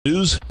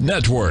News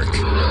Network.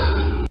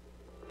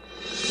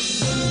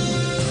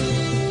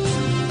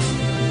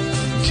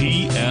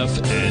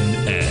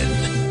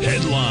 TFNN.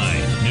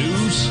 Headline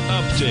News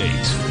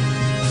Update.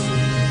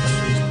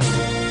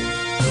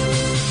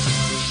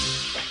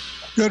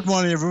 Good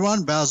morning,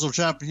 everyone. Basil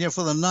Chapman here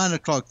for the 9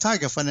 o'clock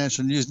Tiger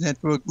Financial News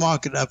Network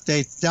market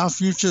update. Dow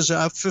futures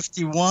are up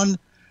 51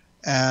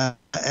 at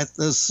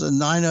this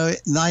 9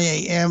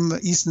 a.m.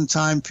 Eastern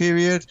Time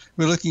period.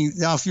 We're looking at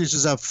Dow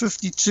futures up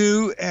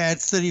 52 at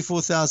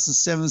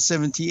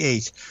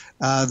 34,778.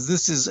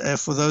 This is,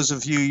 for those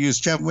of you who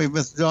use Chapman Wave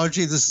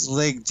methodology, this is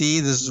leg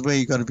D. This is where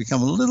you've got to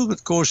become a little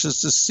bit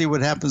cautious to see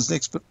what happens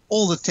next. But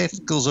all the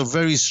technicals are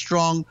very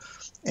strong.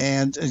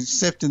 And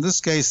except in this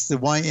case, the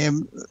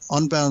YM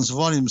on-balance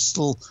volume is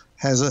still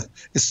a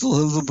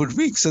little bit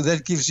weak, so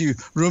that gives you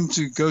room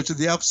to go to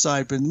the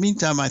upside. But in the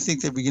meantime, I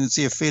think that we're going to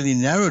see a fairly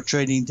narrow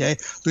trading day.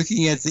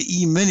 Looking at the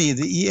E-mini,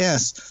 the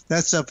ES,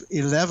 that's up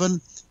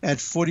 11 at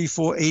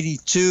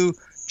 44.82,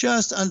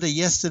 just under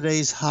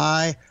yesterday's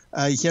high.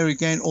 Here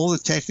again, all the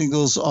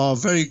technicals are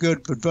very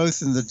good, but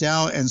both in the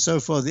Dow and so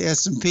far the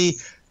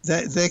S&P,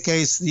 their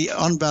case, the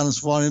on-balance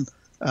volume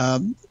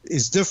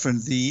is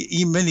different. The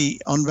E-mini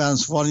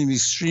on-balance volume is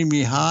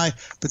extremely high,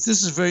 but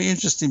this is very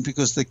interesting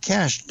because the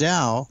cash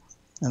Dow,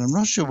 and I'm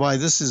not sure why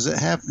this is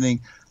happening.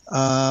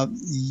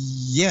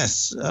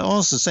 Yes,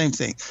 also same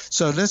thing.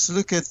 So let's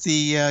look at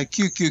the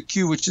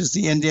QQQ, which is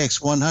the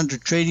NDX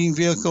 100 trading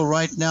vehicle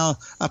right now,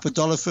 up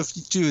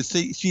 $1.52 at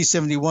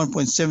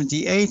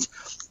 371.78,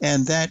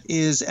 and that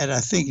is at, I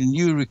think, a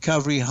new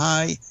recovery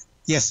high.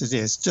 Yes, it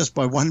is, just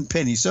by 1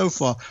 penny so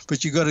far,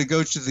 but you got to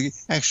go to the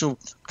actual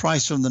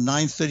price from the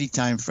 9:30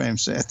 time frame.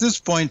 So at this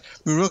point,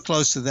 we're real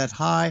close to that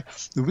high.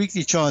 The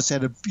weekly charts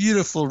had a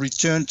beautiful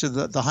return to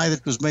the high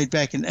that was made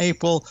back in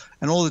April,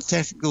 and all the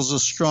technicals are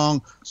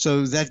strong,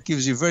 so that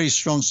gives you very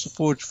strong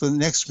support for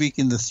next week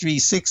in the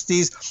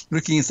 360s.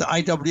 Looking at the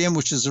IWM,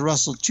 which is the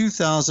Russell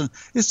 2000,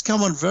 it's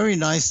come on very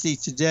nicely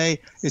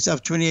today. It's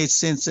up 28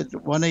 cents at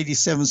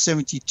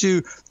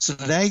 187.72, so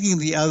lagging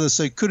the others,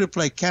 so it could have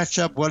played catch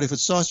up. Well, if it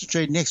starts to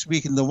trade next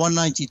week in the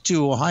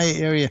 192 or higher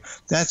area,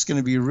 that's going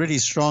to be really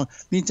strong.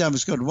 Meantime,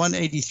 it's got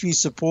 183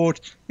 support.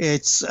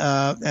 It's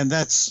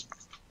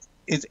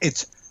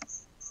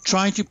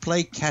trying to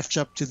play catch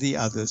up to the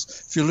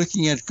others. If you're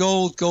looking at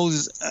gold, gold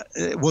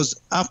was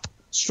up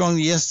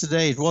strongly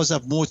yesterday. It was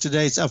up more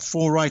today. It's up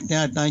 4 right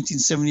now at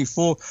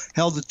 1974.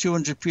 Held the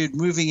 200-period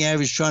moving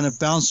average, trying to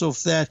bounce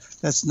off that.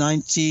 That's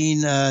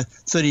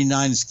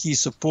 1939 is key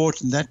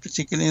support in that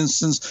particular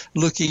instance.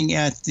 Looking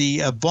at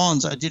the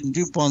bonds, I didn't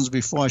do bonds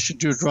before. I should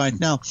do it right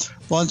now.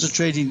 Bonds are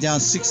trading down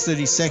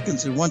 630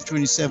 seconds at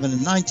 127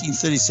 and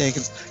 1930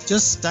 seconds.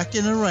 Just stuck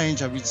in a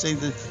range. I've been saying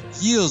the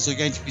yields are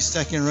going to be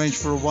stuck in a range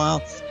for a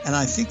while, and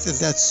I think that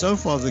that's so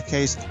far the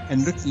case.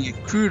 And looking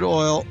at crude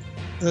oil,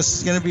 this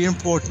is going to be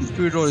important.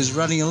 Crude oil is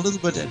running a little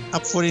bit at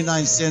up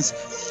 49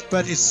 cents,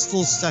 but it's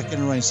still stuck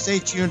in a range. Stay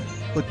tuned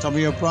for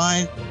Tommy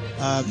O'Brien.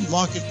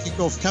 Market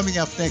Kickoff coming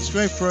up next.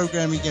 Great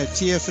programming at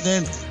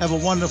TFNN. Have a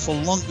wonderful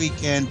long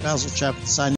weekend. Basil Chapman signing.